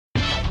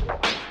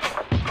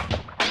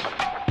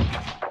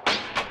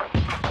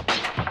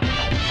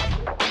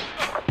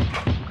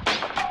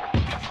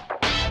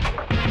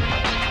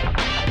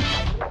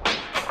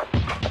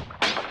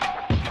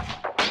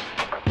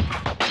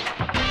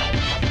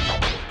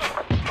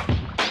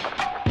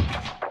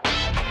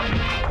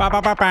What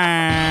up,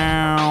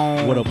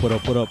 what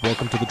up, what up?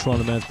 Welcome to the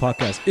Toronto Man's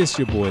Podcast. It's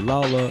your boy,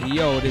 Lala.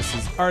 Yo, this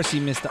is RC,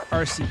 Mr.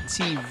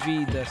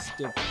 RCTV, the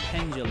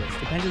Stupendulous.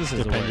 Stupendulous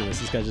is a word.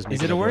 This guy just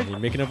Is making it a up word? words. You're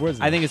making up words.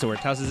 I think it's a word.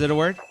 House, is it a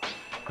word?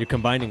 You're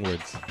combining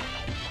words.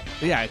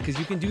 Yeah, because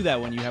you can do that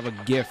when you have a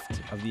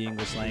gift of the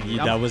English language.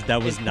 That was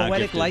it's not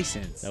poetic gifted.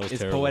 license. That was it's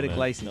terrible, poetic man.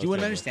 license. That You was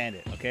wouldn't terrible. understand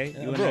it, okay?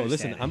 You wouldn't Bro, understand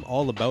listen, it. I'm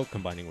all about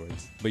combining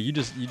words, but you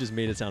just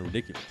made it sound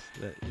ridiculous.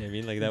 You know what I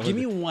mean, like that. Give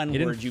was, me one it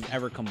didn't word you've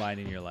ever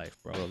combined in your life,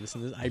 bro. Bro,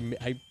 listen,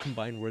 I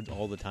combine words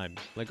all the time.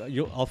 Like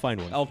I'll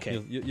find one.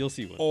 Okay. You'll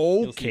see one.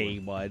 You'll see Okay,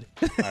 one. bud.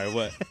 All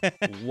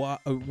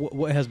right,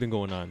 what has been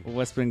going on?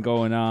 What's been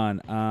going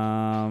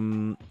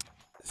on?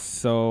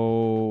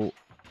 So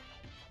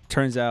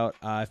turns out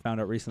I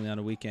found out recently on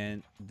the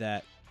weekend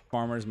that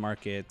farmers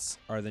markets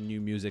are the new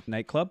music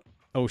nightclub.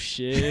 Oh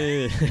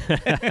shit!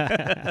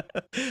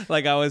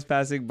 Like I was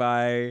passing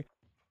by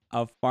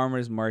a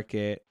farmers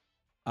market,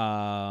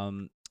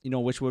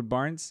 Witchwood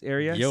Barnes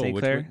area, Yo, St. Witchwood-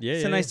 Clair. yeah,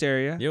 It's yeah, a nice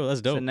area. Yo,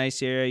 that's It's dope. a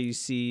nice area. You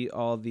see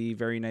all the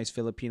very nice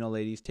Filipino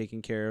ladies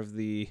taking care of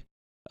the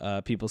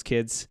people's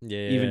kids.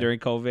 Yeah, Even during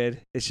COVID,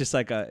 it's just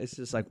like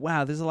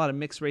wow, there's a lot of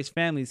mixed race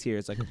families here.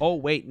 It's like, oh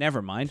wait,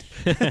 never mind.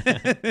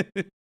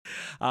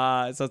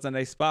 So it's a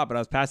nice spot. But I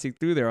was passing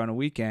through there on a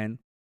weekend.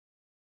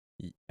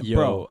 Yo,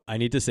 Bro. I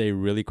need to say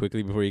really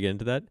quickly before you get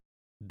into that,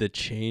 the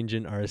change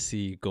in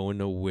RC going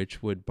to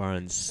Witchwood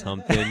Barnes,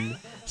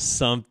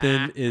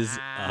 something is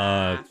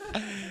up.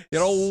 You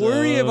don't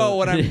worry So- about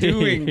what I'm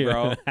doing,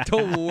 bro.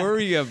 Don't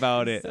worry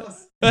about it.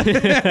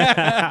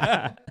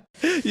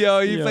 Yo,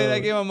 you play that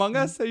game Among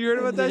Us? Have you heard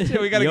about that shit?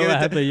 We gotta Yo, get I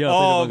into have to- yo, I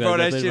Oh, played bro, Among Us.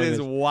 that I played shit Among is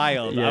Us.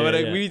 wild. Yeah,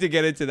 yeah. We need to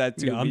get into that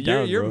too. Yeah, I'm you're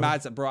down, bro.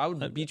 mad, bro. I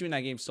would beat you in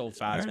that game so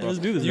fast, Alright, bro. let's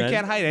do this, You man.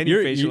 can't hide any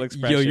facial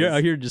expressions. Yo, you're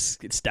out here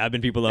just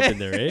stabbing people up in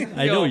there, eh?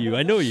 I know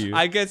you.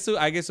 I get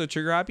so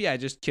trigger happy. I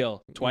just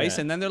kill twice,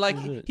 Yeah. and then they're like,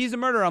 "He's a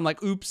murderer." I'm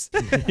like, "Oops."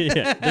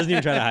 Yeah, doesn't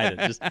even try to hide it.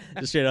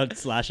 Just straight out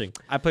slashing.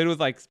 I played with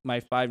like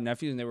my 5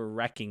 nephews, and they were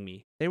wrecking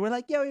me. They were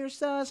like, "Yo, you're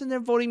sus," and they're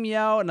voting me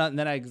out. And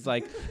then I was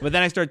like, but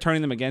then I started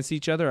turning them against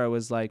each other. I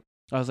was like,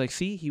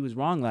 see, he was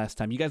wrong last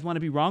time. You guys want to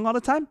be wrong all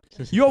the time?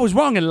 You're always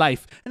wrong in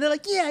life. And they're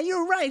like, yeah,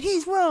 you're right.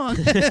 He's wrong.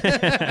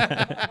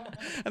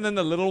 And then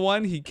the little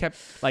one, he kept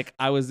like,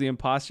 I was the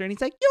imposter, and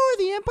he's like,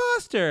 you're the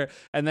imposter.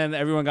 And then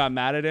everyone got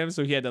mad at him,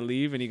 so he had to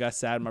leave, and he got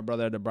sad. My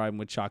brother had to bribe him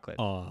with chocolate.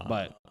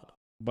 Aw.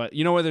 But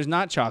you know where there's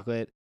not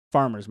chocolate?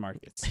 Farmers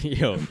markets.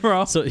 Yo,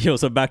 Bro.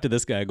 so back to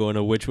this guy going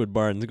to Witchwood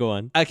Barnes. Go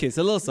on. Okay, it's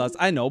a little sus.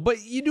 I know,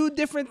 but you do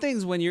different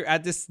things when you're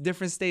at this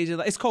different stage of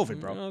life. It's COVID,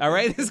 bro. Okay. All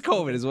right? It's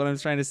COVID is what I'm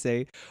trying to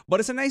say.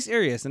 But it's a nice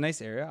area. It's a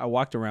nice area. I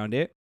walked around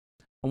it.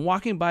 I'm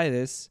walking by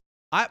this.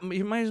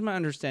 Here's my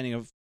understanding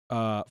of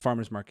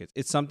farmers markets.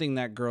 It's something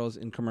that girls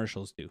in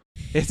commercials do.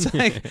 It's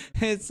like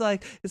it's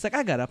like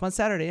I got up on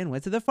Saturday and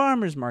went to the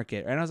farmers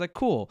market. And I was like,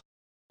 cool.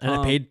 And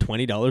I paid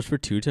 $20 for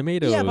 2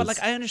 tomatoes. Yeah, but like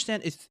I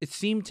understand it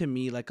seemed to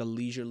me like a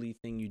leisurely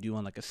thing you do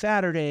on like a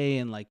Saturday,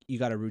 and like you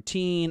got a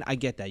routine. I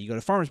get that. You go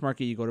to farmers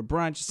market, you go to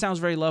brunch. It sounds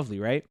very lovely,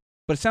 right?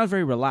 But it sounds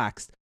very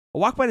relaxed. I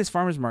walk by this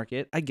farmers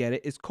market. I get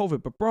it. It's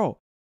COVID, but bro,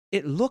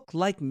 it looked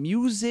like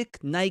music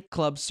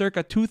nightclub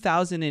circa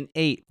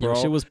 2008, bro.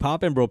 Yo, shit was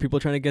popping, bro. People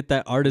trying to get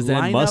that artisan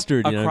Line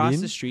mustard. up You know across what I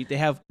mean? the street. They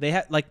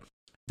had like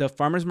the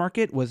farmers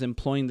market was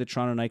employing the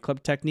Toronto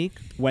nightclub technique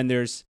when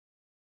there's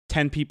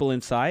 10 people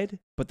inside,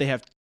 but they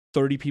have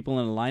 30 people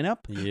in a lineup.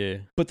 Yeah.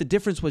 But the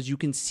difference was you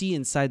can see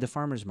inside the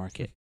farmer's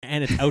market.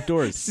 And it's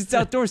outdoors. It's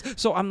outdoors.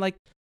 So I'm like,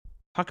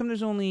 how come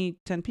there's only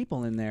 10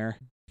 people in there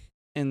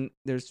and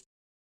there's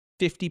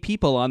 50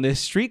 people on this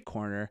street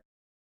corner?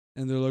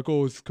 And they're like,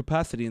 oh, it's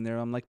capacity in there.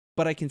 I'm like,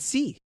 but I can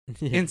see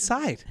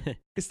inside.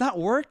 It's not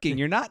working.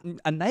 You're not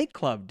a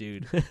nightclub,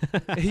 dude.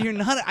 You're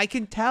not. I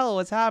can tell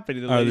what's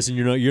happening. All right, listen,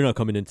 you're not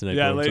coming in tonight.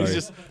 Yeah, bro. I'm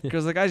ladies sorry.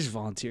 because like I just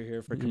volunteer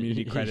here for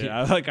community credit.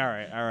 I'm like, all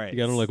right. I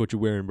don't like what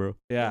you're wearing, bro.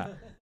 Yeah.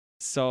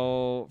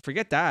 So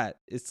forget that.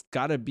 It's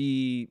got to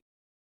be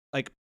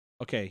like,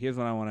 okay, here's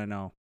what I want to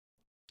know.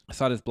 I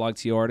saw this Blog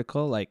TO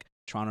article, like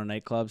Toronto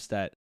nightclubs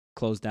that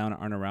closed down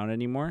aren't around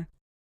anymore.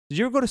 Did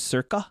you ever go to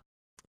Circa?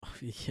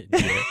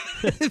 Yeah.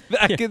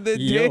 Back in the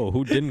day. Yo,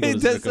 who didn't go to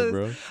It does Circa, a-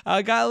 bro?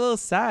 I got a little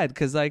sad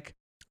because like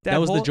That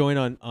was the whole-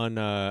 joint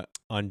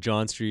on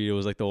John Street. It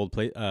was like the old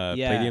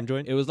Palladium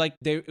joint. It was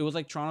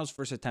like Toronto's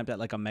first attempt at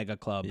like a mega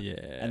club. Yeah.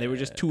 And they were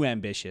just too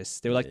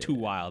ambitious. They were like too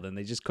wild and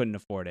they just couldn't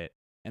afford it.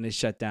 And they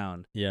shut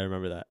down. Yeah, I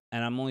remember that.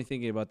 And I'm only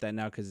thinking about that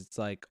now because it's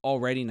like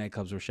already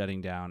nightclubs were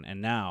shutting down.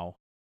 And now,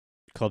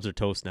 Clubs are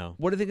toast now.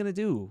 what are they going to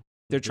do?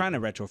 They're trying to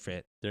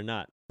retrofit. They're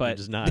not. But- They're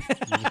just not.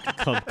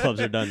 Clubs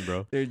are done,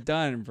 bro. They're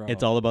done, bro.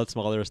 It's all about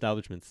smaller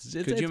establishments.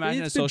 Could you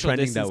imagine a it's been social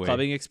trending distance that way.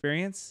 clubbing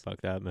experience? Fuck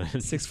that, man.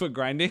 6 foot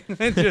grinding,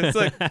 just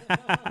like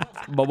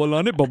bubble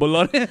on it.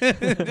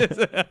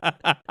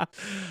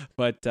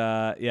 But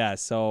yeah,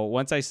 so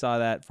once I saw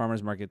that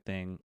farmers market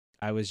thing,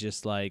 I was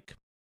just like,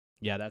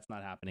 yeah, that's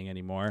not happening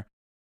anymore.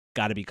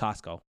 Got to be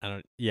Costco.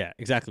 Yeah,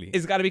 exactly.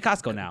 It's got to be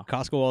Costco now.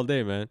 Costco all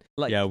day, man.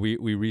 Like- yeah, we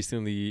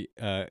recently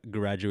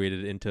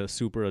graduated into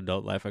super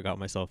adult life. I got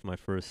myself my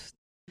first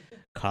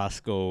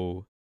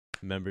Costco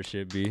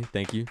membership, B.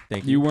 Thank you.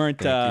 Thank you. You weren't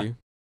Thank you.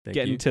 Thank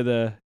getting you. to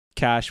the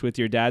cash with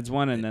your dad's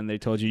one, and then they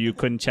told you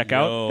couldn't check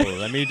out. Yo,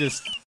 let me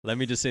just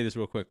say this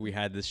real quick. We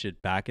had this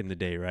shit back in the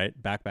day, right?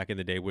 Back in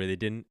the day where they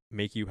didn't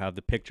make you have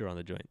the picture on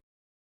the joint.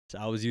 So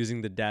I was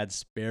using the dad's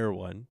spare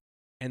one.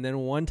 And then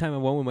one time I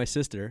went with my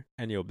sister,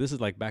 and yo, this is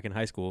like back in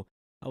high school.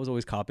 I was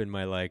always copping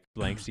my like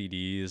blank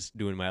CDs,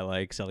 doing my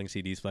like selling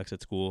CDs flex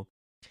at school.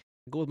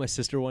 I go with my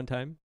sister one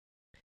time,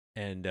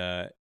 and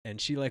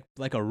she like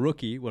a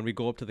rookie when we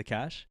go up to the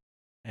cash,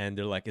 and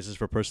they're like, "Is this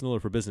for personal or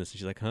for business?" And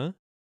she's like, "Huh?"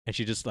 And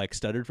she just like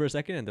stuttered for a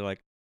second, and they're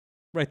like,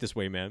 "Right this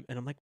way, ma'am." And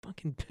I'm like,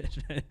 "Fucking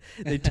bitch, man."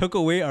 They took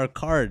away our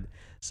card,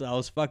 so I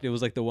was fucked. It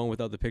was like the one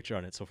without the picture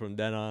on it. So from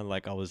then on,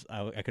 like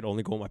I could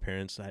only go with my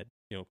parents. I had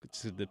could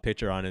see the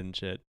picture on it and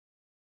shit.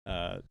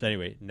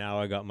 Anyway, now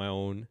I got my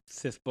own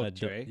Sis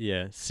booked you, eh?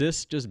 Yeah,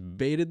 sis just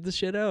baited the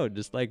shit out,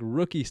 just like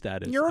rookie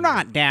status. You're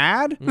not,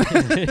 Dad.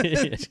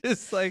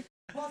 Just like.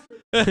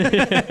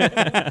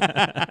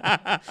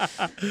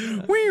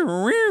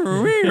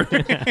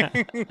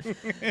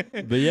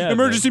 But yeah,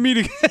 emergency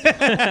meeting.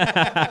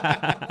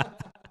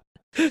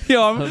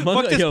 Yo,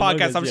 fuck this Among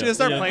podcast. Us, I'm just gonna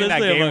start playing let's that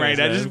play game Among right Us,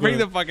 now. man. Just bring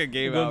the fucking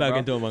game Going out, back bro.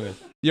 into Among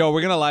Us. Yo,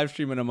 we're gonna live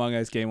stream an Among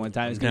Us game one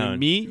time. It's gonna Down.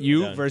 be me,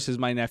 you Down. versus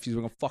my nephews.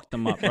 We're gonna fuck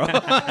them up, bro.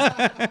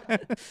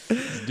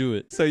 Let's do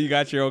it. So you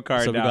got your own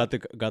card So now. we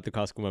got the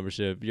Costco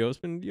membership. Yo, it's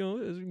been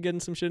it's been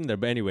getting some shit in there.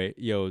 But anyway,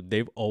 yo,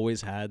 they've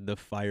always had the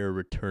fire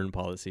return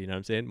policy. You know what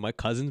I'm saying? My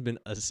cousin's been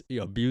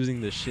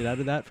abusing the shit out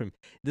of that from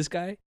this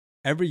guy.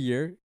 Every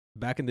year,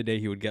 back in the day,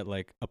 he would get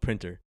like a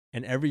printer,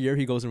 and every year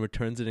he goes and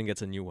returns it and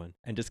gets a new one.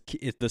 And just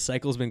the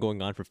cycle's been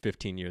going on for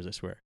 15 years, I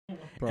swear.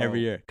 Bro. Every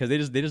year, because they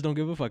just don't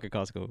give a fuck at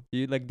Costco.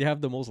 They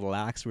have the most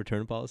lax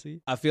return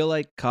policy. I feel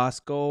like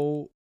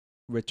Costco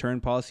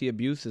return policy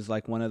abuse is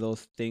like one of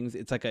those things.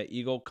 It's like an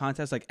ego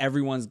contest. Like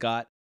everyone's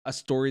got a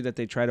story that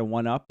they try to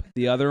one up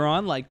the other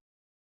on. Like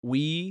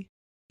we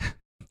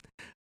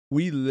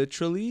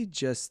literally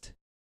just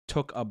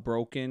took a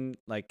broken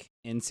like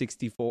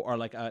N64 or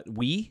like a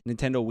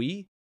Nintendo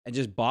Wii and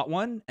just bought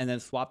one and then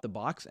swapped the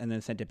box and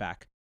then sent it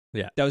back.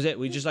 Yeah. That was it.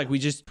 We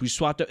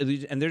swapped it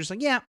and they're just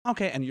like, yeah,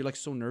 okay. And you're like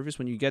so nervous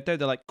when you get there.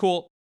 They're like,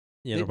 cool.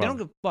 Yeah, They no don't problem.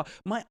 give a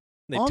fuck.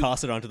 They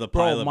toss it onto the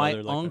pile Bro, of my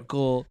other like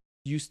uncle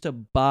used to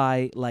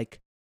buy like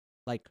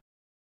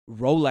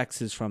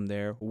Rolexes from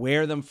there,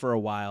 wear them for a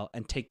while,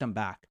 and take them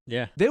back.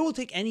 yeah. They will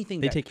take anything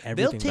They back. take They'll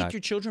everything take back. your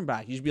children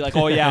back. You just be like,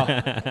 oh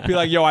yeah. Be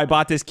like, yo, I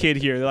bought this kid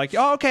here. They're like,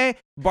 oh, okay.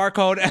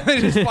 Barcode. And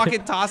then just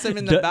fucking toss him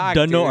in the back.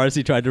 Dunno dude.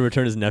 RC tried to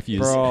return his nephews.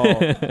 Bro.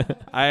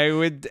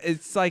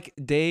 It's like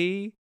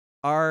they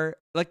are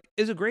like,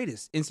 is the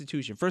greatest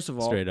institution. First of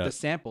all, Straight the up.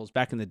 samples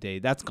back in the day,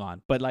 that's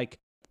gone. But like,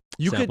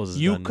 you Samples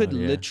is could done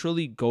now, yeah.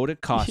 literally go to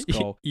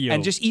Costco Yo.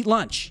 and just eat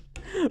lunch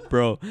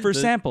Bro, for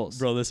samples.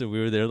 Bro, listen, we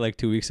were there like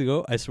 2 weeks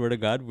ago. I swear to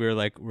God, we're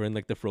in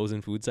like the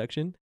frozen food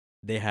section.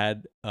 They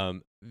had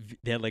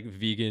like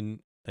vegan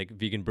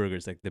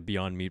burgers, like the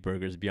Beyond Meat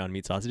burgers, Beyond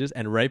Meat sausages,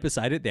 and right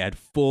beside it they had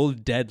full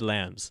dead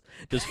lambs,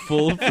 just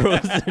full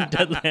frozen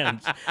dead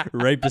lambs,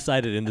 right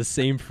beside it in the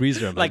same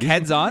freezer. I'm like these-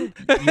 heads on.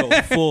 yo,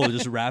 full,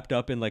 just wrapped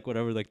up in like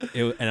whatever,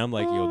 and I'm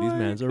like, yo, these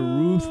mans are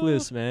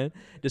ruthless, man.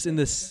 Just in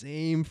the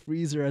same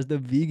freezer as the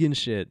vegan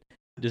shit.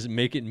 Just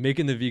making the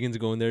vegans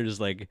go in there, just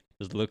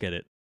look at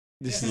it.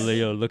 Just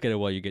look at it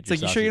while you get It's your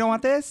like, you sure you don't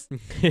want this?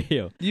 don't?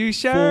 Yo, You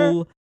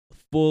sure?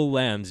 full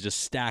lambs just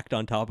stacked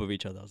on top of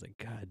each other. I was like,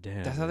 God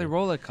damn. That's how they man.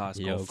 roll at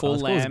Costco. Yo, Full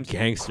Costco's lambs,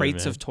 gangster,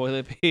 crates man. of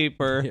toilet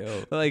paper.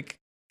 Yo, Like,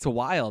 it's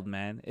wild,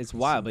 man. It's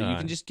wild, but you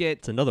can just get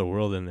it's another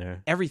world in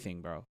there.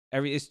 everything, bro.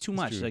 It's too It's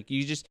much. true. Like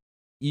you just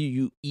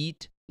you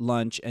eat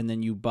lunch and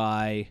then you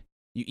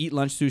eat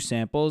lunch through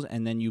samples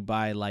and then you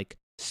buy like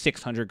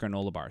 600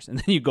 granola bars and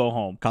then you go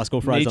home.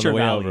 Costco fries Nature on the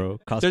way out, Valley. bro.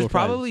 Costco There's fries.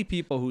 probably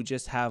people who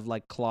just have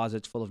like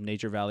closets full of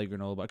Nature Valley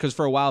granola bars because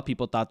for a while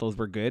people thought those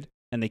were good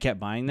and they kept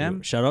buying Yo,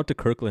 them. shout out to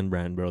Kirkland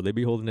brand, bro. They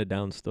be holding it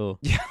down still.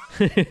 Yeah.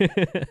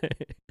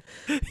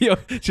 Yo,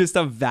 just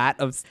a vat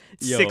of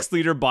Yo.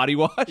 6-liter body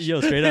wash.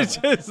 Yo, straight up. It's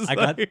just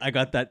like- I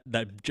got that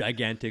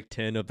gigantic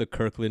tin of the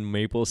Kirkland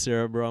maple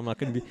syrup, bro. I'm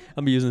gonna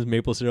be using this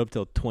maple syrup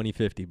till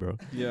 2050, bro.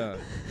 Yeah.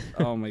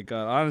 Oh my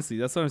god. Honestly,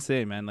 that's what I'm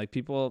saying, man. Like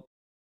people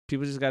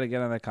just got to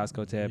get on that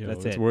Costco tip. Yo,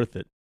 That's it's it. worth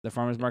it. The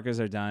farmers markets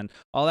are done.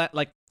 All that,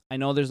 like, I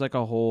know there's like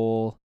a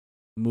whole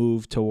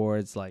move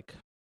towards like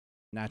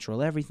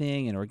natural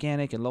everything and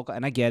organic and local,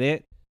 and I get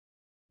it.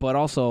 But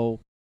also,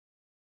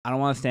 I don't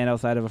want to stand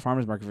outside of a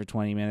farmer's market for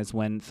 20 minutes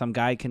when some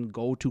guy can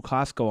go to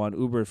Costco on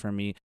Uber for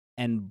me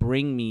and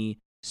bring me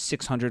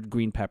 600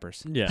 green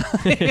peppers. Yeah.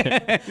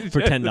 For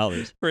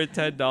 $10. For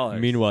 $10.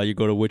 Meanwhile, you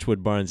go to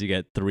Witchwood Barnes, you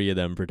get 3 of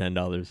them for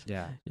 $10. Yeah. You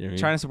know what I mean?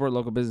 Trying to support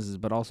local businesses,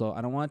 but also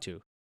I don't want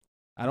to.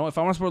 If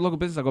I want to support local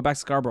business, I'll go back to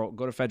Scarborough,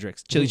 go to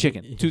Frederick's, chili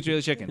chicken, 2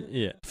 chili chicken,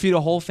 Yeah. feed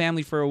a whole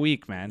family for a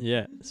week, man.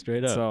 Yeah.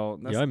 Straight up. So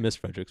that's, Yo, I miss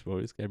Frederick's, bro.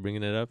 This guy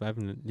bringing it up. I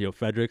haven't,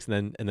 Frederick's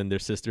and then their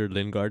sister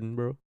Lynn Garden,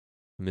 bro.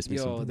 Miss me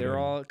Yo, something. they're Rare.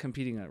 all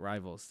competing at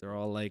rivals. They're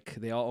all like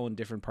they all own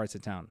different parts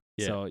of town.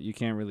 Yeah. So you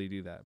can't really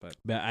do that. But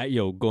But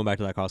going back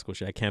to that Costco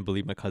shit, I can't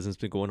believe my cousin's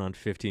been going on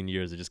 15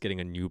 years of just getting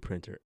a new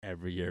printer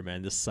every year,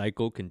 man. The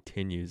cycle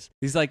continues.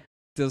 these like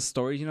those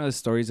stories, you know, the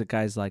stories of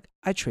guys like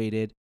I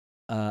traded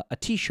a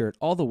T-shirt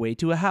all the way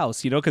to a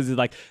house, you know, because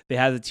like they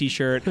have the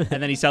T-shirt and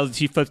then he sells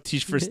the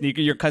T-shirt for a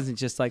sneaker. Your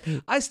cousin's just like,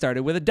 I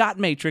started with a dot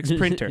matrix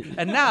printer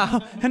and now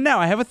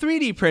I have a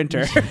 3D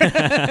printer.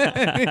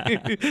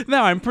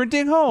 Now I'm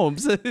printing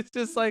homes. It's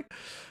just like,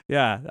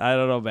 yeah, I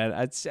don't know, man.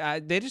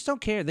 They just don't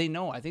care. They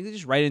know. I think they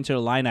just write into the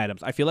line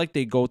items. I feel like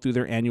they go through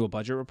their annual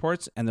budget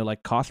reports and they're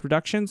like cost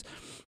reductions,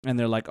 and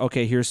they're like,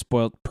 okay, here's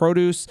spoiled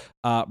produce,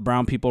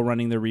 brown people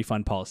running their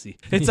refund policy.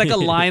 It's like a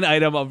line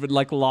item of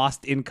like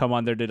lost income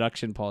on their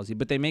deduction policy,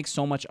 but they make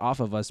so much off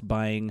of us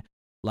buying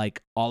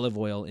like olive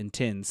oil in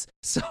tins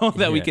so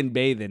that we Yeah. can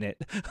bathe in it.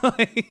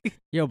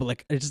 Yo, but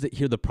like, I just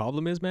here the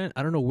problem is, man.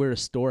 I don't know where to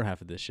store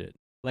half of this shit.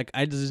 Like,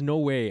 there's no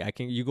way I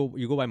can. You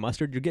go buy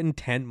mustard. You're getting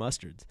 10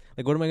 mustards.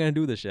 Like, what am I gonna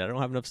do with this shit? I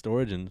don't have enough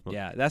storage and.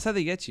 Yeah, that's how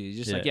they get you. You're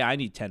just like, Yeah. I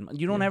need 10.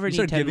 You don't ever you need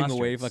start 10 giving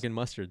away mustards. fucking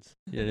mustards.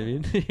 You know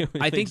what I mean?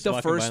 I think Just the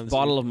walking by first on the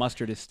bottle street. of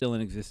mustard is still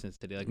in existence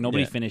today. Like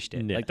nobody Yeah. finished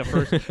it. Yeah. Like the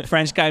first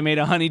French guy made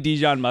a honey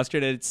Dijon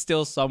mustard, and it's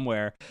still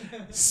somewhere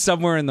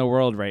in the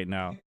world right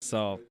now.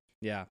 So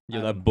yeah, You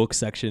I got don't that know. book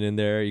section in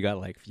there. You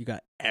got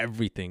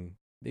everything.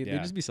 They Yeah.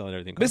 just be selling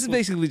everything. This is Costco's-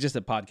 basically just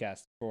a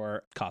podcast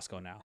for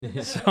Costco now.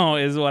 So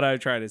is what I'm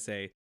trying to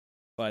say.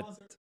 But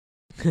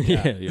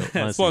yeah, yo,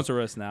 honestly,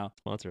 sponsor us now.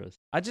 sponsor us.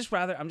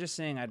 I'm just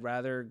saying I'd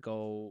rather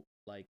go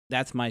like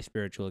that's my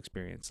spiritual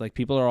experience. Like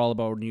people are all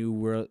about new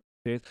world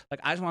experience.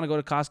 Like I just want to go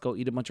to Costco,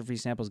 eat a bunch of free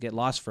samples, get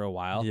lost for a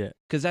while. Yeah.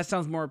 Because that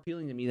sounds more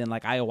appealing to me than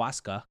like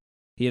ayahuasca.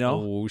 You know?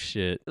 Oh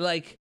shit.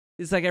 Like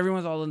it's like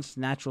everyone's all into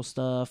natural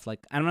stuff. Like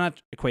I'm not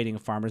equating a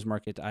farmer's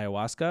market to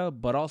ayahuasca,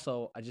 but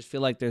also I just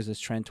feel like there's this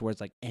trend towards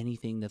like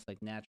anything that's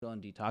like natural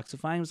and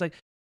detoxifying. It's like,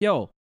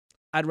 yo,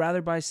 I'd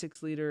rather buy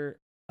 6-liter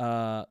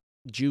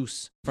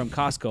juice from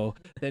Costco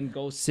than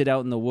go sit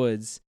out in the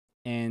woods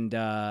and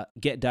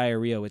get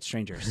diarrhea with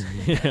strangers.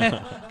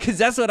 Yeah. Because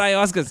that's what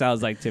ayahuasca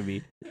sounds like to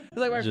me. It's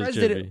like my Just friends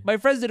did trippy. it. My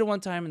friends did it one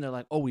time, and they're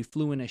like, "Oh, we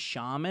flew in a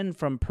shaman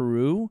from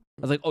Peru."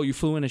 I was like, "Oh, you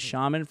flew in a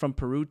shaman from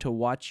Peru to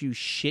watch you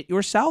shit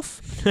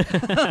yourself?"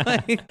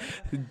 Like,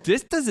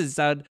 this doesn't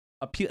sound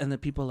appeal. And then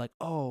people are like,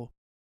 "Oh,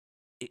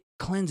 it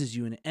cleanses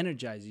you and it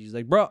energizes you." He's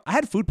like, "Bro, I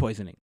had food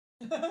poisoning.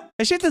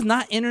 That shit does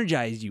not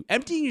energize you.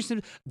 Emptying your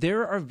system."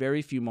 There are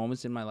very few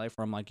moments in my life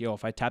where I'm like, "Yo,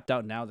 if I tapped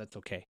out now, that's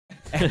okay."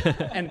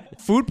 And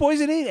food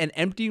poisoning and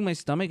emptying my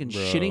stomach and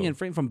Bro. shitting and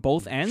from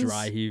both ends.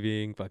 Dry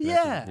heaving. Fuck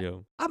Yeah. that shit.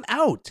 Yo, I'm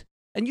out.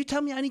 And you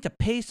tell me I need to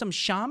pay some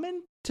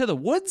shaman to the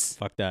woods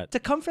fuck that. to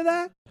come for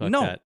that? Fuck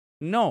No. that.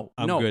 No.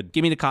 I'm no. good.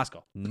 Give me the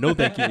Costco. No,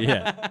 thank you.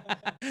 Yeah.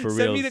 For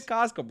Send me the reals.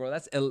 Costco, bro.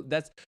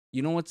 That's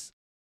you know what's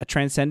a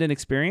transcendent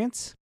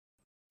experience?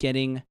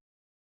 Getting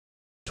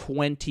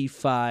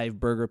 25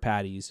 burger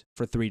patties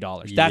for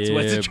 $3. That's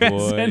what's a Yeah,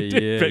 transcendent boy,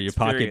 yeah. Your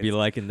pocket be experience.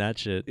 liking that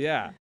shit.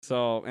 Yeah.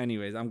 So,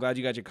 anyways, I'm glad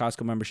you got your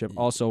Costco membership.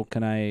 Also,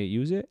 can I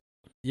use it?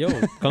 Yo,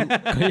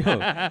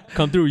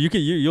 come through.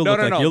 You'll No, look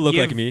no, like no. you'll look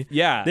Give- like me.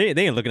 Yeah. They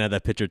ain't looking at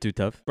that picture too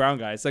tough. Brown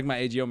guy. It's like my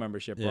AGO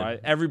membership, bro. Yeah.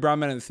 Every brown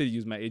man in the city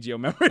use my AGO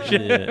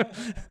membership.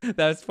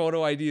 That's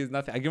photo ID is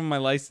nothing. I give him my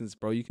license,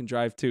 bro. You can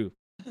drive too.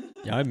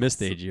 Yeah, I missed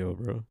the AGO,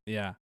 bro.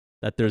 Yeah.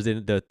 That Thursday,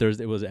 the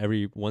Thursday was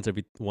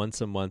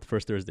once a month,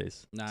 first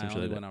Thursdays. Nah, some I shit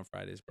only like went on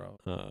Fridays, bro.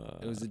 that.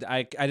 It was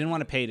I didn't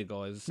want to pay to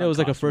go. It was, no, it was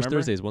like a cost, first remember?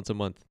 Thursdays once a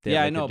month. They Yeah,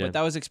 had I like a know, jam. but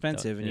that was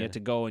expensive, and you yeah. had to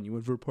go, and you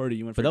went for a party.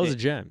 You went for But that was a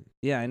day. jam.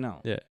 Yeah, I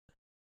know. Yeah.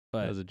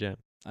 But That was a jam.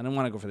 I didn't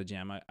want to go for the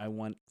jam. I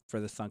went for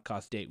the sunk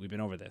cost date. We've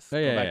been over this. Oh, Go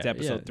yeah, back yeah, to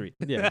episode yeah. 3.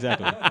 Yeah,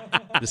 exactly.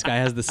 This guy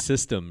has the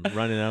system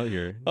running out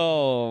here.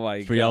 Oh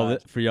my For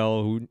god.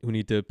 y'all who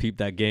need to peep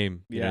that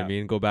game. You know what Yeah. I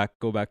mean? Go back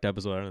to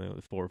episode, I don't know,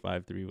 4 or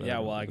 5, 3. Yeah,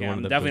 whatever. well, The again, one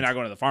I'm that definitely puts- not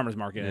going to the farmer's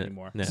market Yeah,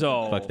 anymore. yeah,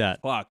 So fuck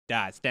that. Fuck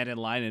that. Stand in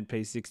line and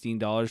pay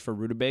 $16 for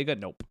rutabaga?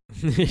 Nope.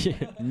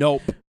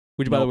 Nope.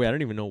 Which, by the Nope. way, I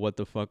don't even know what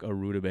the fuck a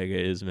rutabaga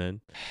is,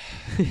 man.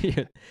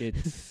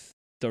 It's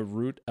the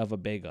root of a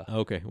bega.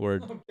 Okay,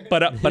 word.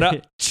 But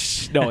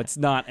no, it's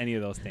not any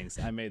of those things.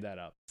 I made that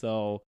up.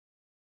 So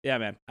yeah,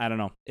 man, I don't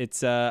know.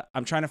 It's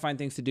I'm trying to find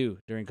things to do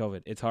during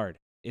COVID. It's hard.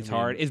 It's I mean-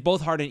 hard. It's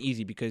both hard and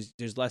easy because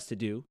there's less to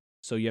do,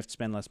 so you have to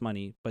spend less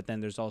money. But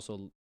then there's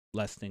also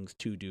less things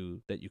to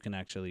do that you can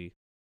actually.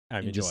 I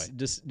mean, Enjoy.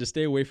 just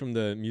stay away from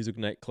the music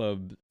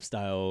nightclub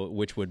style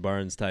Witchwood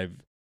Barnes type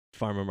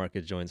farmer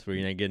market joints where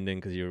you're not getting in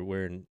because you're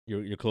wearing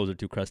your clothes are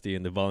too crusty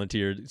and the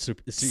volunteer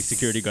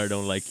security guard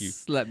don't like you.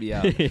 Let me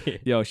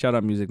out. Yo, shout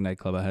out Music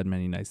Nightclub. I had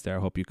many nights there. I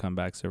hope you come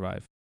back,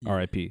 survive. Yeah.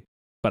 R.I.P.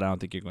 But I don't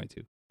think you're going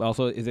to.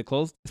 Also, is it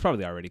closed? It's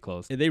probably already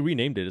closed. They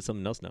renamed it. It's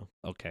something else now.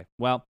 Okay.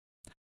 Well,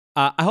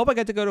 I hope I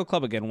get to go to a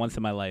club again once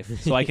in my life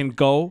so I can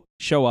go,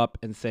 show up,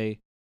 and say,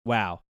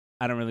 wow,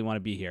 I don't really want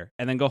to be here,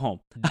 and then go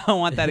home. I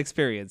want that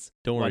experience.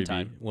 Don't One worry, B.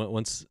 time.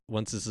 Once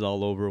this is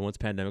all over, once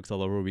pandemic's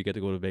all over, we get to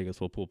go to Vegas.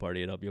 We'll pool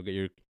party it up. You'll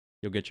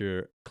get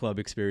your club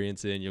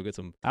experience in. You'll get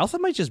some. I also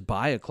might just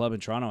buy a club in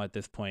Toronto at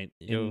this point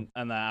Yo.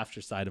 on the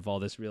after side of all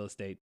this real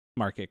estate.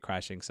 market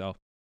crashing. So,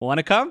 want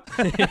to come?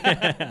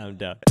 I'm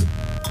down.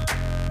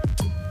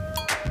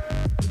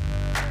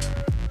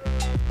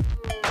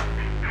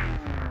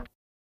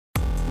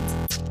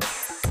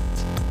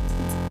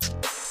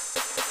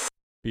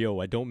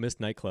 Yo, I don't miss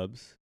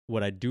nightclubs.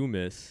 What I do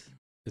miss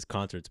is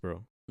concerts,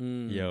 bro.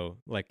 Yo,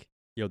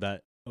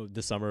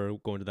 this summer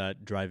going to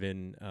that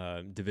drive-in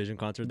Division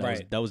concert.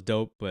 That was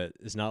dope, but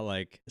it's not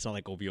like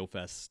OVO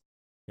Fest.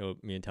 You know,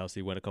 me and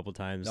Tausi went a couple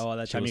times. Oh,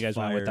 that time you guys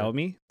fire. went without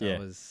me? Yeah.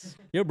 Was...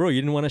 Yo, bro,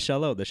 you didn't want to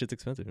shell out. That shit's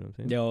expensive. You know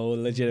what I'm saying? Yo,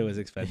 legit, it was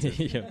expensive.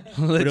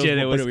 Legit,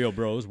 it was. Yo,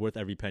 bro, it was worth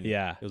every penny.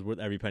 Yeah. It was worth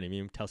every penny. Me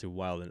and Tausi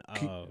wild and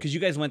because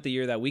you guys went the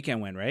year that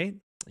Weekend went, right?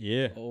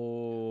 Yeah.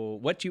 Oh,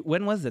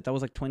 when was it? That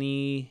was like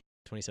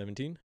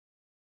 2017.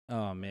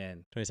 Oh man,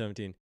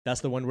 2017.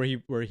 That's the one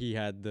where he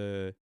had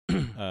the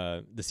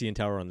CN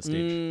Tower on the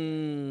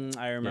stage.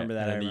 I remember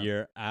that. And then the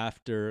year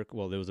after,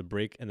 well, there was a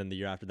break, and then the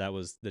year after that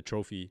was the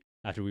trophy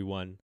after we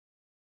won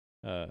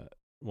the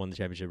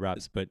championship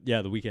raps. But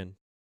yeah, the Weekend.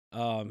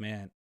 Oh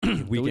man,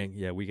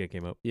 Weekend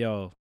came up.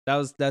 Yo,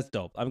 that's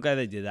dope. I'm glad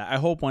they did that. I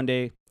hope one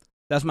day.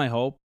 That's my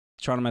hope.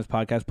 Toronto Men's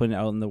Podcast putting it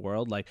out in the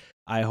world. Like,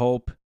 I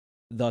hope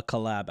the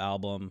collab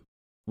album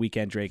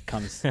Weekend Drake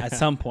comes at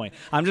some point.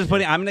 I'm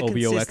gonna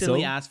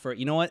consistently ask for it.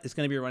 You know what? It's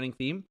gonna be a running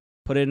theme.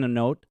 Put it in a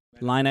note,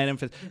 line item,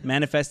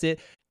 manifest it.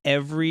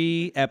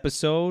 Every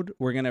episode,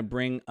 we're gonna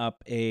bring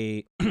up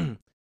a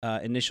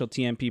initial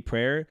TMP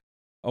prayer.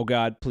 Oh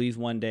God, please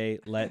one day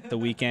let The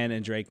Weeknd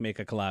and Drake make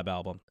a collab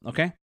album.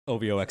 Okay?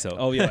 OVOXO.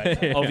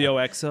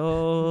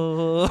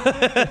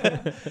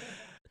 OVOXO.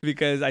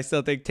 Because I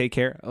still think Take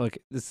Care.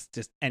 Like, this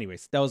just,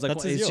 anyways, that was like,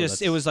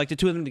 it was like the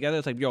two of them together.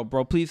 It's like, yo,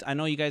 bro, please, I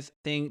know you guys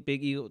think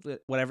Big E,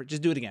 whatever,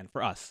 just do it again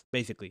for us,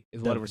 basically,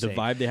 is what we're saying.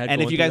 The vibe they had. And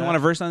if you guys want a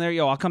verse on there,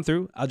 yo, I'll come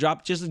through. I'll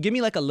drop, just give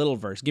me like a little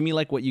verse. Give me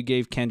like what you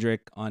gave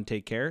Kendrick on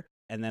Take Care,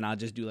 and then I'll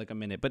just do like a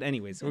minute. But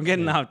anyways, we're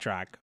getting off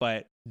track.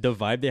 But the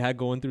vibe they had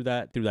going through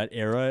that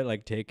era,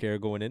 like Take Care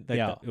going in, like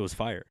it was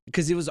fire.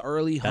 Because it was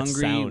early,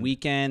 hungry, sound.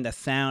 Weekend, the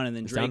sound, and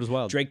then Drake, sound was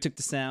wild. Drake took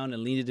the sound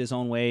and leaned it his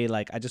own way.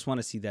 Like, I just want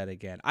to see that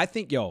again. I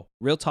think, yo,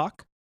 real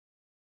talk.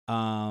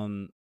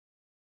 I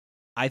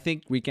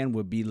think Weekend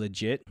would be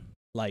legit,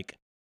 like,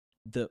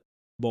 the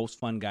most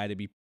fun guy to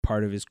be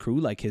part of his crew,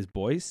 like his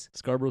boys.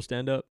 Scarborough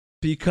stand up.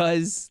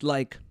 Because,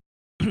 like,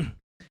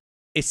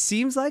 it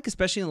seems like,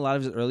 especially in a lot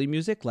of his early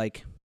music,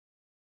 like,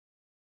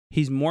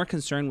 he's more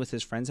concerned with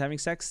his friends having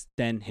sex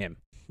than him.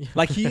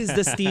 Like, he's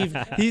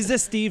the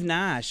Steve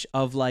Nash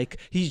of, like,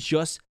 he's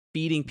just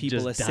feeding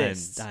people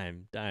assists.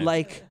 Dime.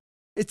 Like,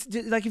 it's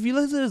like, if you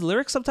listen to his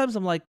lyrics, sometimes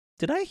I'm like,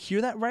 did I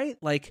hear that right?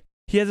 Like,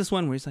 he has this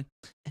one where he's like,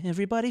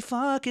 everybody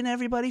fucking,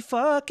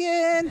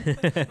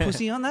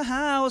 pussy on the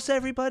house,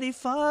 everybody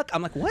fuck.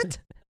 I'm like, what?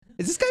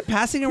 Is this guy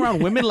passing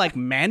around women like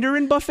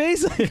Mandarin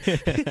buffets?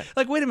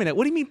 Like, wait a minute.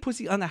 What do you mean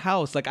pussy on the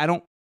house? Like, I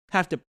don't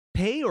have to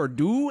pay or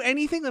do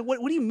anything? Like, what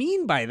do you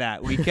mean by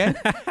that, Weekend?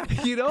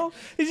 You know?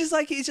 It's just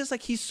like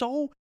he's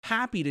so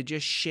happy to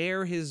just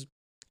share his,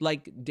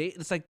 like, date.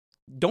 It's like,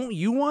 don't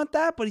you want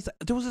that? But he's like,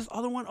 there was this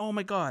other one. Oh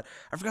my God,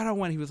 I forgot how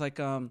one. He was like,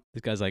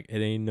 this guy's like, it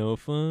ain't no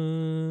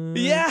fun.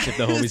 Yeah, if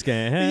the homies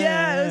can't have.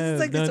 Yeah, it's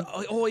like this.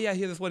 Oh yeah,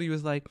 here's this one.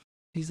 He's like,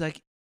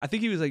 I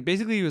think he was like,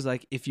 basically he was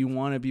like, if you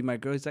want to be my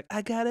girl, he's like,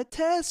 I got a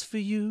test for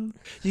you.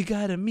 You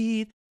gotta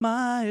meet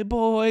my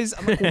boys.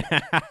 I'm like,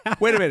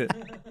 wait a minute.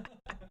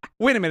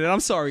 I'm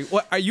sorry.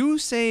 What are you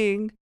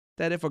saying?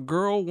 That if a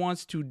girl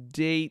wants to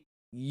date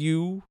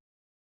you,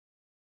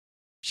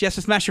 she has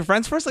to smash your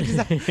friends first? Like, is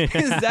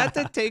that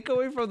the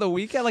takeaway from the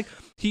Weekend? Like,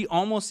 he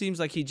almost seems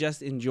like he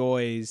just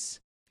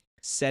enjoys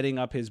setting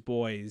up his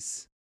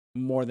boys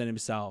more than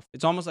himself.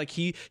 It's almost like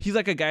he's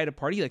like a guy at a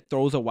party. He like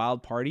throws a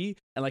wild party,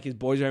 and like his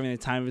boys are having the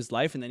time of his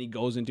life, and then he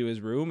goes into his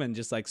room and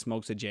just like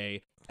smokes a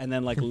J, and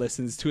then like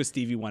listens to a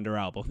Stevie Wonder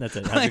album. That's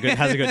it.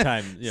 Has a good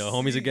time. Yo,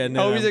 homies are getting it.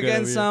 Homies are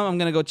getting some. I'm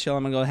gonna go chill.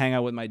 I'm gonna go hang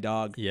out with my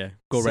dog. Yeah,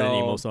 write an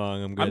emo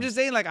song. I'm good. I'm just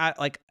saying,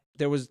 like,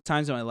 there was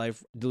times in my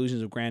life,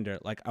 delusions of grandeur.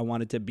 Like, I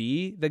wanted to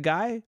be the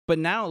guy, but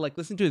now, like,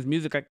 listen to his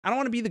music. Like, I don't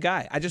want to be the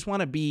guy. I just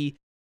want to be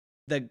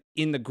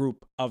in the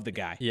group of the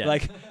guy. Yeah.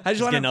 Like, I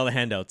just want getting all the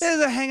handouts.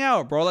 It's a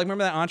hangout, bro. Like,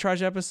 remember that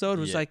Entourage episode?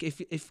 It was like,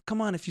 if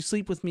come on, if you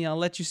sleep with me, I'll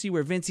let you see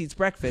where Vince eats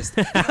breakfast.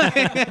 You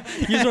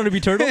just want to be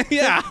Turtle?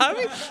 Yeah. I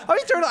mean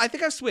Turtle. I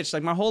think I've switched.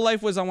 Like, my whole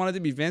life was I wanted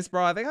to be Vince,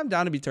 bro. I think I'm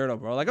down to be Turtle,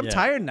 bro. Like, I'm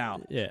tired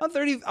now. Yeah. I'm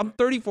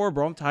 34,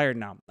 bro. I'm tired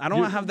now. I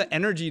don't have the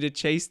energy to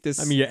chase this.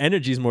 I mean, your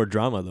energy is more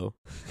drama, though.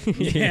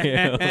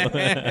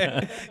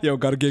 Yeah. Yo,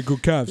 gotta get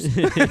good calves.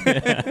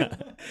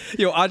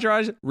 Yo,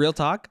 Entourage, real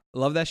talk.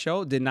 Love that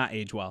show. Did not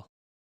age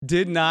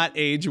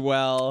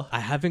well. I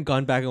haven't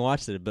gone back and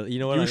watched it, but you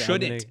know what? You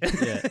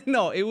shouldn't.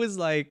 No, it was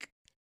like,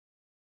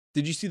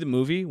 did you see the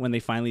movie when they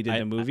finally did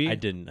the movie? I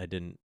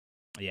didn't.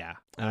 Yeah.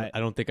 I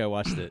don't think I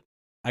watched it.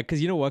 Because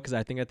you know what? Because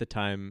I think at the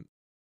time,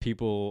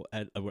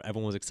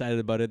 everyone was excited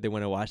about it. They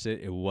went and watched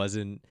it.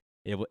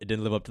 It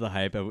didn't live up to the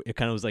hype. It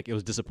kind of was like, it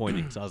was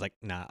disappointing. So I was like,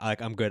 nah,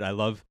 I'm good. I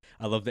love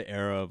the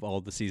era of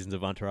all the seasons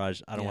of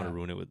Entourage. I don't want to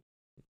ruin it with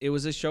It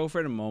was a show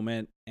for the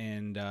moment,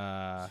 and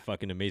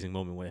Fucking amazing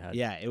moment we had.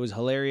 yeah, it was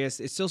hilarious.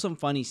 It's still some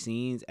funny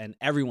scenes, and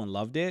everyone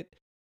loved it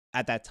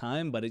at that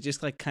time, but it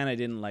just like kind of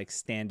didn't like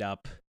stand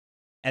up.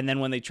 And then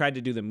when they tried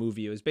to do the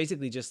movie, it was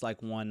basically just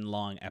like one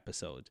long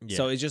episode. Yeah.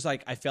 So it's just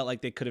like I felt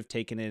like they could have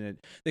taken it and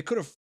they could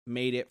have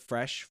made it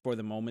fresh for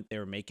the moment they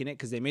were making it,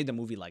 because they made the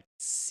movie like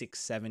 6,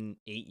 7,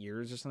 8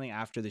 years or something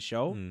after the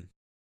show. Mm.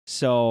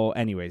 So,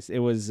 anyways, it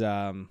was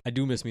I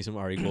do miss me some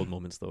Ari Gold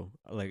moments though.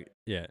 Like,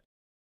 yeah,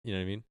 you know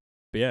what I mean.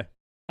 But yeah,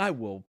 I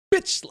will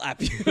bitch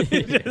slap you.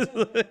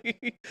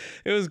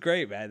 It was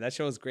great, man. That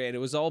show was great. It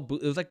was all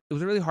it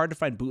was really hard to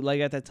find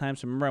bootleg at that time.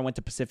 So remember, I went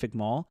to Pacific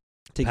Mall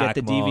to get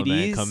the Pac-Man, DVDs.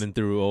 man, coming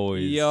through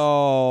always.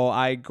 Yo,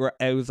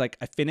 it was like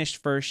I finished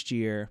first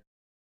year,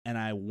 and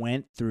I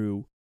went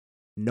through,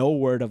 no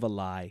word of a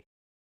lie,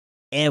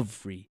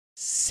 every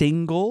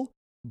single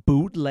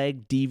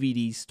bootleg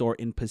DVD store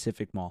in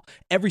Pacific Mall.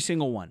 Every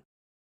single one.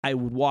 I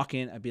would walk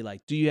in, I'd be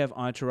like, do you have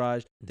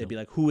Entourage? They'd be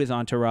like, who is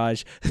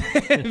Entourage?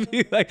 It'd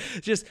be like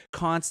just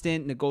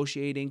constant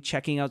negotiating,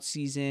 checking out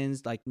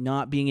seasons, like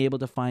not being able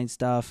to find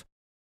stuff.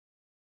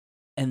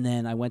 And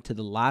then I went to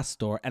the last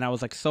store, and I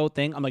was like,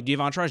 I'm like, do you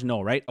have Entourage?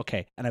 No, right?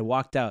 Okay. And I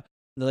walked out.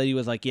 The lady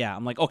was like, yeah.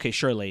 I'm like, okay,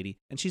 sure, lady.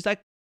 And she's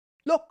like,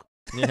 look.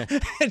 Yeah.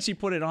 And she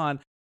put it on,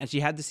 and she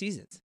had the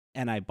seasons.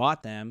 And I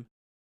bought them.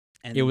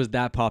 And It was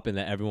that popping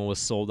that everyone was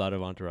sold out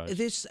of Entourage.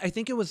 I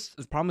think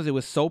the problem is it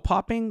was so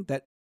popping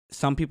that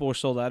some people were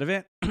sold out of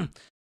it.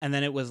 And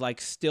then it was like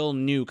still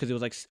new because it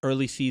was like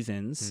early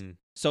seasons. Mm.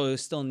 So it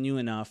was still new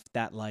enough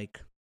that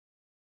like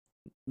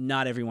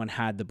not everyone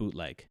had the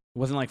bootleg. It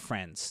wasn't like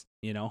Friends,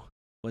 you know?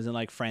 It wasn't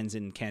like Friends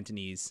in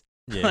Cantonese.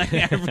 Yeah. Like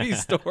every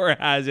store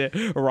has it.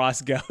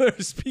 Ross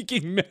Geller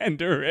speaking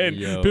Mandarin.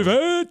 Yo.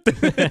 Pivot.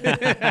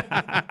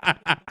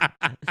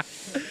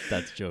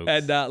 That's jokes.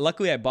 And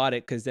luckily I bought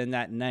it because then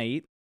that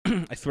night,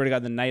 I swear to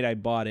God, the night I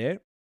bought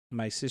it,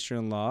 my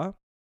sister-in-law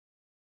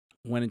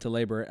went into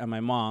labor, and my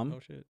mom Oh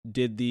shit.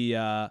 did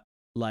the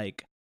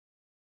like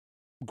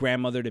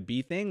grandmother to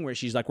be thing where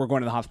she's like, we're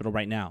going to the hospital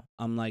right now.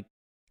 I'm like,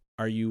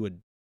 are you a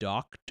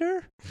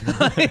doctor?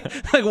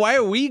 like why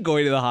are we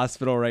going to the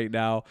hospital right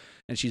now?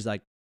 And she's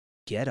like,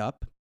 get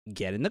up,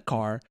 get in the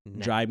car,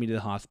 Nah. drive me to the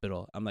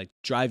hospital. I'm like,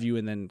 drive you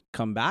and then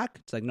come back?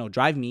 It's like, no,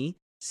 drive me,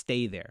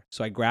 stay there.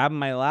 So I grabbed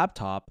my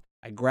laptop,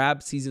 I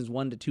grabbed seasons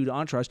 1 to 2 to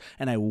Entourage,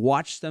 and I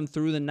watched them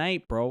through the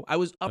night, bro. I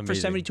was up for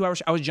Amazing. 72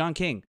 hours. I was John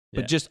King,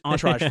 but Yeah. just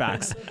Entourage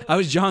facts. I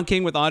was John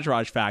King with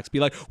Entourage facts. Be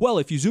like, well,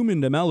 if you zoom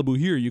into Malibu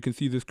here, you can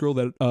see this girl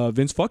that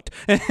Vince fucked.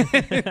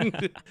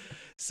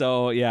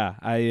 So yeah,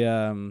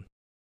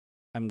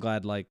 I'm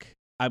glad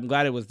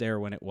it was there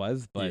when it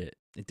was, but Yeah.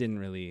 it didn't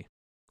really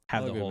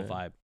have All the good, whole man.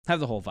 vibe. Have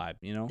the whole vibe,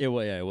 you know? It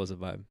was a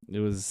vibe. It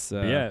was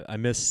But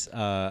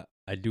yeah,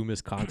 I do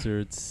miss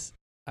concerts.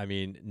 I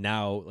mean,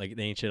 now like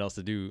there ain't shit else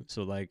to do,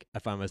 so like I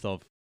find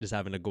myself just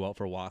having to go out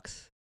for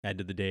walks at the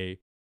end of the day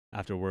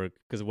after work.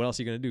 Because what else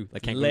are you gonna do?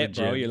 Like can't lit,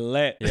 go to the bro. gym. You're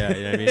lit. Yeah,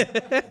 you know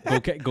what I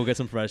mean? Go get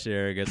some fresh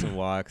air, get some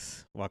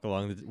walks, walk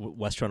along the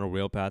West Toronto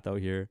rail path out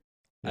here.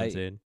 You know what I'm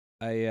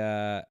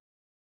saying?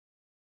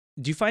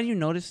 Do you find you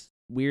notice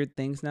weird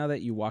things now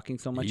that you're walking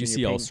so much? You and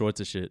see all sorts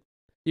of shit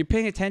you're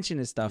paying attention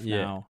to stuff Yeah.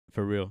 now,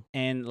 for real.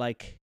 and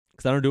like,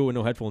 Because I don't do it with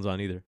no headphones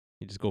on either.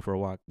 You just go for a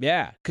walk.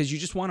 yeah, because you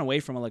just want away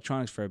from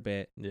electronics for a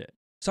bit. Yeah.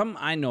 Something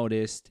I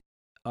noticed.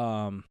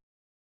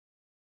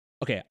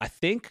 Okay, I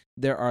think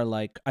there are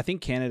I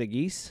think Canada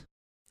geese,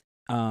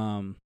 The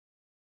and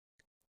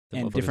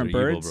motherfuckers different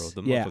are evil, birds.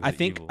 bro. The Yeah, motherfuckers I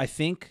are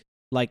think evil.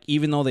 like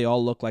even though they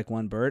all look like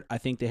one bird, I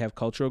think they have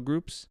cultural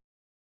groups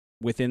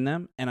within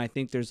them, and I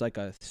think there's like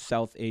a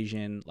South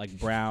Asian, like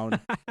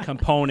brown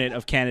component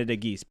of Canada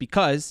geese,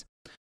 because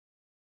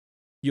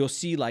you'll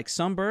see like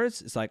some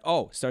birds, it's like,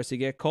 oh, starts to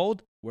get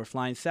cold, we're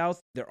flying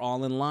south, they're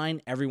all in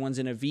line, everyone's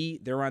in a V,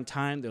 they're on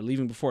time, they're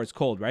leaving before it's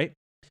cold, right?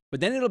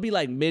 But then it'll be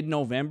like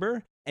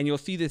mid-November, and you'll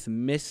see this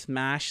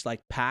mismatched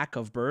like pack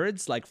of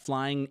birds like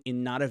flying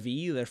in not a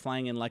V, they're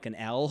flying in like an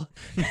L,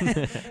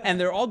 and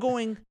they're all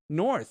going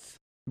north,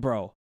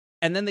 bro.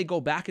 And then they go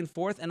back and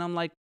forth, and I'm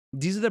like,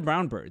 these are the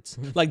brown birds.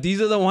 Like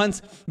these are the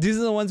ones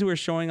who are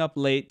showing up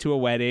late to a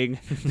wedding.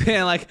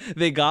 And like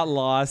they got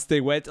lost. They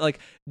went like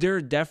there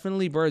are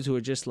definitely birds who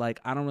are just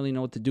like, I don't really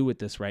know what to do with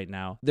this right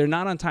now. They're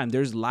not on time.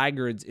 There's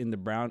laggards in the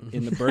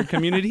bird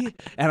community,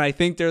 and I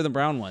think they're the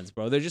brown ones,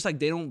 bro. They're just like,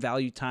 they don't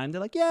value time.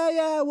 They're like,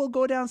 yeah, we'll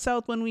go down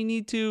south when we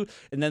need to.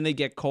 And then they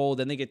get cold,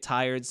 then they get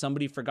tired.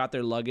 Somebody forgot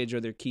their luggage or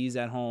their keys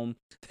at home.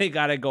 They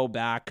gotta go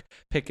back,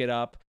 pick it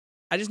up.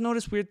 I just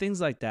noticed weird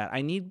things like that.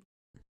 I need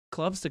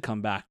clubs to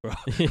come back, bro.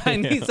 I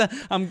need some,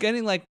 I'm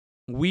getting like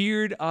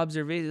weird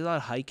observations. There's a lot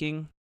of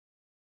hiking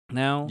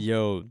now.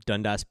 Yo,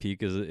 Dundas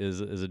Peak is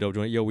a dope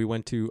joint. Yo, we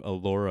went to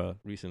Elora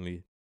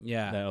recently.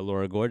 Yeah. That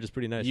Elora Gorge is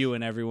pretty nice. You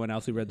and everyone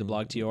else who read the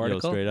Blog TO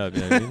article. Yo, straight up.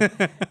 You know what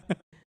I mean?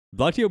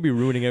 Blog TO be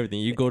ruining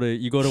everything. You go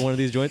to one of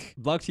these joints.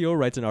 Blog TO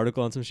writes an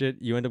article on some shit.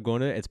 You end up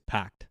going to it. It's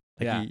packed.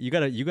 Like Yeah. you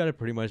gotta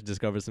pretty much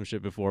discover some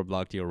shit before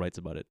Blog TO writes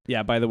about it.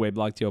 Yeah. By the way,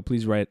 Blog TO,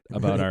 please write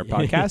about our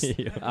podcast.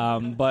 Yeah.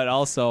 But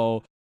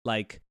also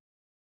like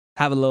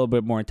have a little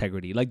bit more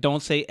integrity. Like,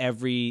 don't say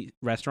every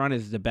restaurant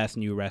is the best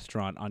new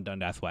restaurant on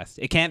Dundas West.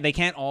 They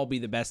can't all be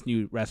the best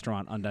new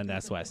restaurant on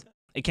Dundas West.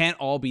 It can't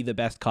all be the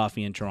best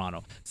coffee in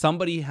Toronto.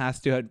 Somebody has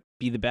to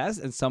be the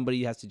best, and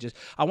somebody has to just.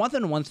 I want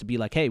them once to be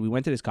like, hey, we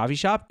went to this coffee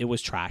shop. It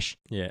was trash.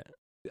 Yeah.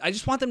 I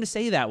just want them to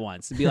say that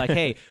once. To be like,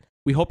 hey,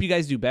 we hope you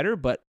guys do better,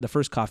 but the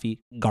first coffee,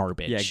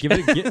 garbage. Yeah,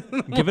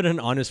 give it an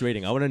honest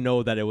rating. I want to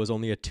know that it was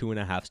only a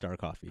 2.5-star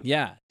coffee.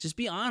 Yeah, just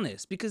be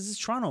honest, because it's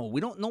Toronto. We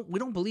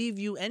don't believe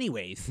you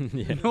anyways.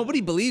 Yeah.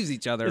 Nobody believes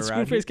each other It's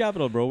around here. Screwface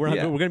capital, bro. We're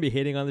gonna be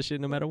hating on this shit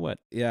no matter what.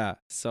 Yeah,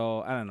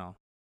 so I don't know.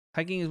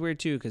 Hiking is weird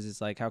too, because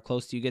it's like, how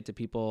close do you get to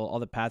people? All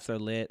the paths are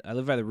lit. I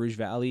live by the Rouge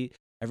Valley.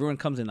 Everyone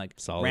comes and like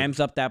Solid. rams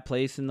up that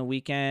place in the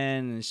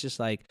weekend, and it's just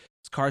like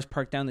there's cars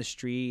parked down the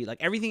street. Like,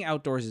 everything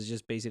outdoors is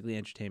just basically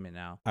entertainment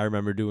now. I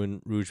remember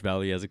doing Rouge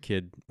Valley as a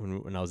kid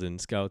when I was in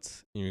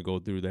Scouts. You go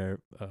through there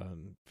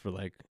for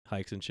like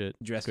hikes and shit.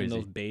 Dressed in Crazy.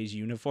 those beige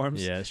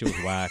uniforms. Yeah, she was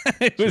whack.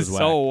 It She was was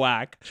so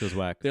whack. She was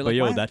whack. They're But like,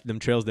 yo, "Why?" them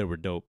trails there were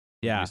dope.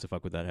 I Yeah. used to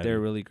fuck with that heavy. They're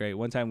really great.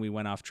 One time we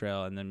went off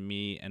trail, and then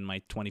me and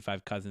my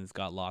 25 cousins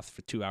got lost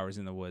for 2 hours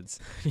in the woods.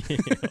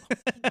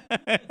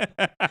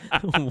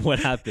 What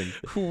happened?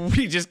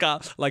 We just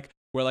got like,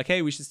 we're like,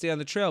 hey, we should stay on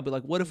the trail. But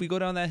like, what if we go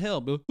down that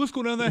hill? But let's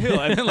go down that hill.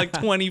 And then like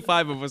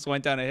 25 of us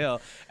went down a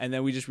hill, and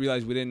then we just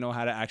realized we didn't know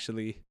how to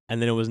actually. And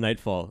then it was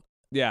nightfall.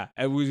 Yeah,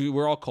 and we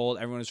were all cold.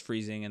 Everyone was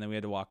freezing, and then we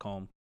had to walk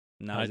home.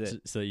 And that was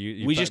it. So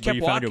you We just kept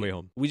you found walking. your way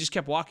home. We just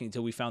kept walking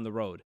until we found the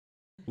road.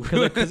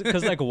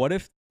 Because like what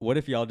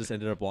if y'all just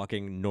ended up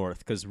walking north?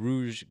 Because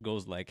Rouge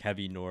goes like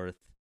heavy north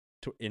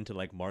into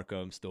like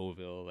Markham,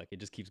 Stouffville. Like it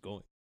just keeps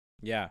going.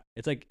 Yeah.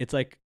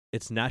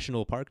 It's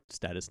national park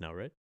status now,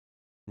 right?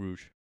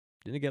 Rouge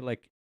didn't it get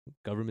like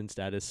government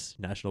status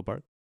national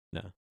park?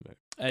 No,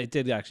 I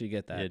did actually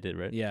get that. yeah, it did,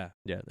 right? Yeah.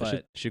 Yeah, but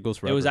that shit goes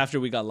forever. It was after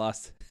we got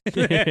lost.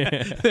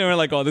 They were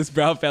like, oh, this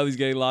Brown family's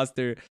getting lost.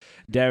 They're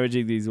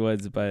damaging these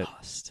woods. But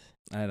Lost.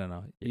 I don't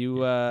know.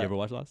 You ever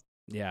watch Lost?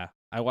 Yeah.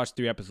 I watched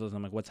 3 episodes and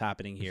I'm like, what's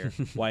happening here?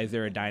 Why is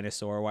there a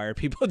dinosaur? Why are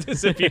people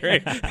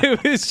disappearing?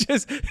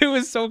 It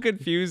was so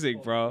confusing,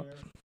 bro.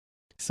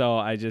 So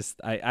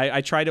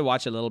I tried to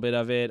watch a little bit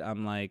of it.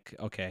 I'm like,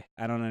 okay,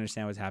 I don't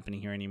understand what's happening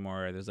here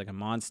anymore. There's like a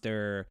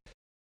monster.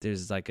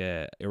 There's like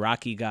a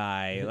Iraqi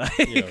guy.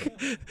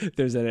 Like,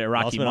 there's an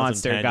Iraqi Lost went on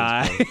some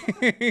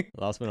monster guy.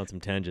 Lost went on some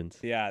tangents.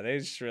 Yeah, they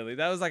just really,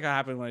 that was like what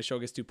happened when a show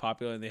gets too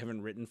popular and they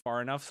haven't written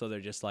far enough. So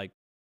they're just like,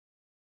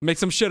 make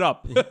some shit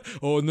up.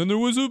 Oh, and then there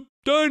was a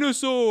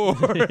dinosaur.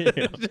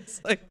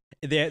 Just like,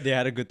 They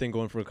had a good thing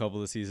going for a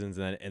couple of seasons,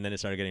 and then it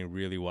started getting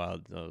really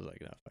wild. I was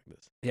like, nah, fuck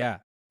this. yeah.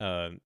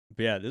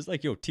 But yeah, this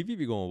like, yo, TV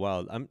be going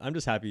wild. I'm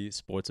just happy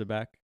sports are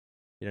back.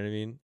 You know what I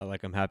mean?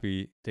 I'm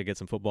happy to get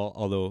some football.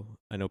 Although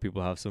I know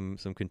people have some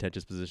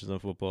contentious positions on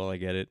football. I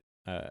get it.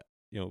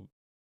 You know,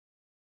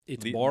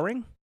 It's Le-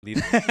 boring. leave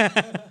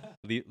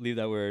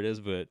that where it is.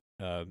 But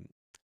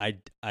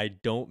I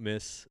don't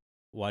miss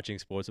watching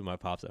sports with my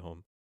pops at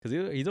home.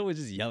 Because he's always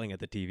just yelling at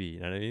the TV, you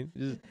know what I mean?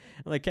 I'm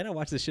like, can I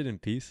watch this shit in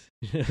peace?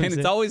 You know what I'm And it's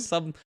saying? always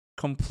some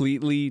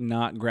completely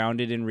not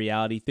grounded in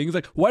reality things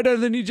like, why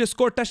doesn't he just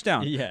score a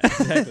touchdown? Yeah,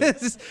 exactly.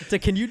 It's just- It's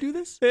like, can you do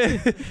this?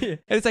 and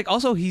it's like,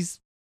 also, he's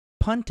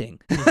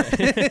punting.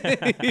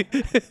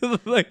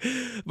 Like,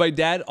 my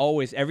dad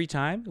always, every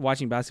time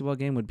watching basketball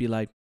game, would be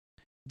like,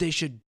 they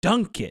should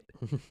dunk it.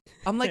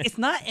 I'm like, it's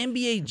not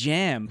NBA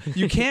Jam.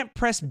 You can't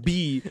press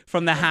B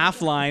from the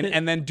half line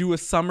and then do a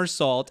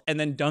somersault and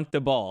then dunk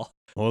the ball.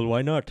 Well,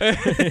 why not?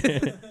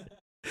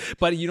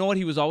 But you know what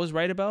he was always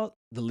right about?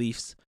 The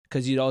Leafs.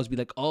 Because you'd always be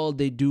like, all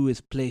they do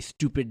is play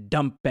stupid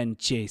dump and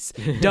chase.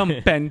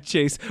 Dump and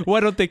chase.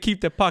 Why don't they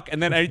keep the puck?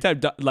 And then anytime,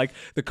 like,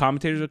 the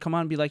commentators would come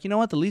on and be like, you know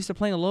what? The Leafs are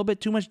playing a little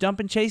bit too much dump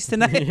and chase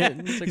tonight.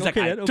 It's He's like,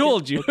 okay, I Dad, okay,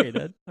 told you. Okay,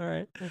 Dad. All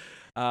right.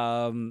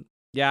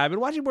 Yeah, I've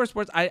been watching more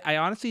sports. I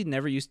honestly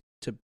never used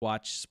to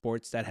watch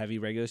sports that heavy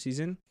regular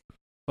season.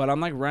 But I'm,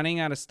 like, running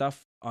out of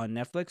stuff on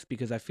Netflix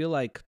because I feel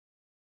like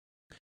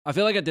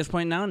at this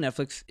point now,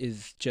 Netflix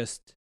is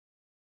just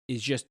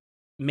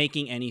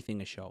making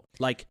anything a show.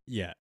 Like,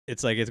 Yeah.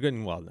 It's like, it's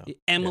getting wild now.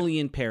 Emily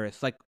in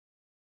Paris, like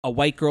a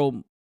white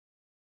girl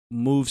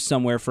moves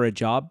somewhere for a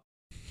job,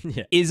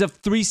 Yeah. is a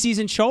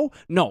 3-season show?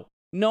 No.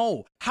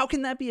 How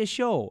can that be a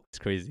show? It's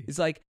crazy. It's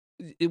like,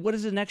 what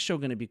is the next show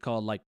going to be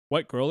called? Like,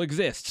 White Girl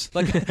Exists.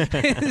 Like,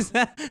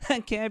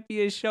 that can't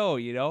be a show,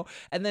 you know?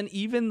 And then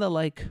even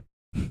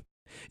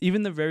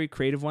the very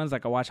creative ones,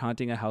 like I watched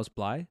Haunting a House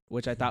Bly,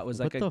 which I thought was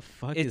like what the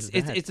fuck is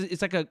it's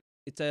that?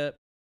 it's a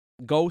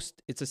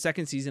ghost. It's a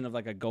second season of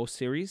like a ghost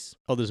series.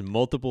 Oh, there's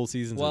multiple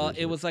seasons. Well, of this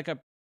it shit. was like a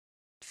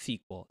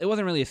sequel. It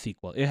wasn't really a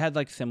sequel. It had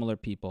like similar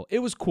people. It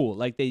was cool.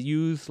 Like they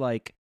use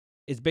like,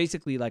 it's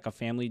basically like a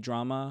family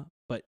drama,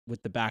 but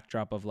with the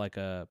backdrop of like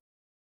a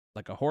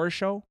horror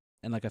show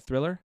and like a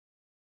thriller.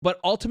 But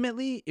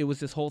ultimately, it was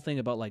this whole thing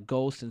about like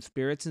ghosts and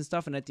spirits and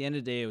stuff. And at the end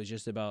of the day, it was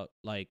just about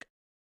like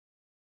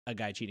a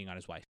guy cheating on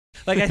his wife.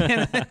 Like at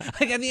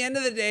the end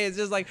of the day, it's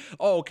just like,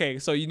 oh, okay,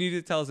 so you need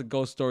to tell us a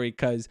ghost story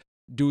because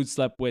dude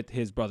slept with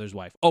his brother's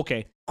wife.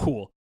 Okay,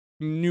 cool.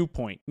 New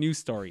point, new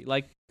story.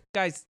 Like,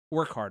 guys,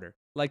 work harder.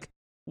 Like,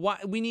 why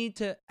we need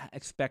to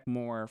expect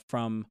more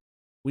from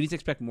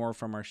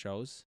our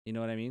shows. You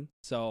know what I mean?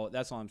 So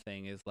that's all I'm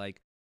saying is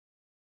like,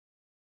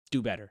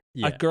 do better.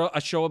 Yeah.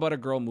 A show about a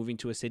girl moving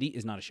to a city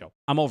is not a show.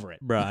 I'm over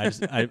it. Bro, I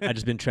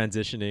just been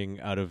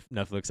transitioning out of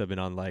Netflix. I've been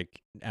on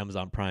like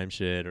Amazon Prime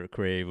shit or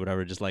Crave,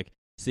 whatever, just like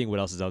seeing what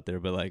else is out there.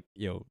 But like,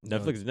 yo,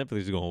 Netflix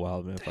is going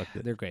wild, man. Fuck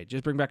it. They're great.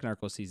 Just bring back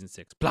Narcos season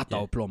 6. Plata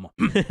o plomo.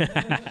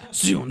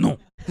 Sí o no?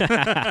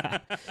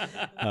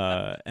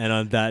 And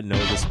on that note,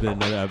 this has been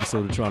another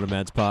episode of Toronto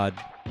Man's Pod.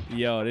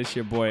 Yo, this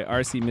your boy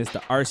RC,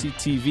 Mr. RC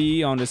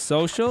TV on the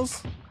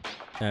socials.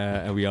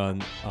 And we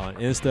on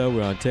Insta,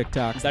 we're on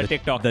TikTok. The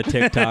TikTok. The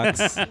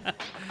TikToks.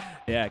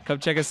 Yeah, come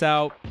check us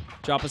out.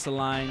 Drop us a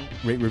line.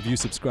 Rate, review,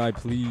 subscribe,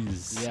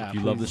 please. Yeah, if you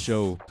love the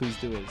show. Please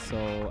do it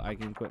so I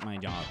can quit my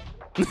job.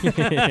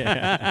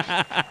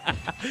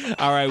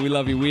 All right, we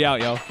love you. We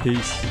out, yo.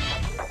 Peace.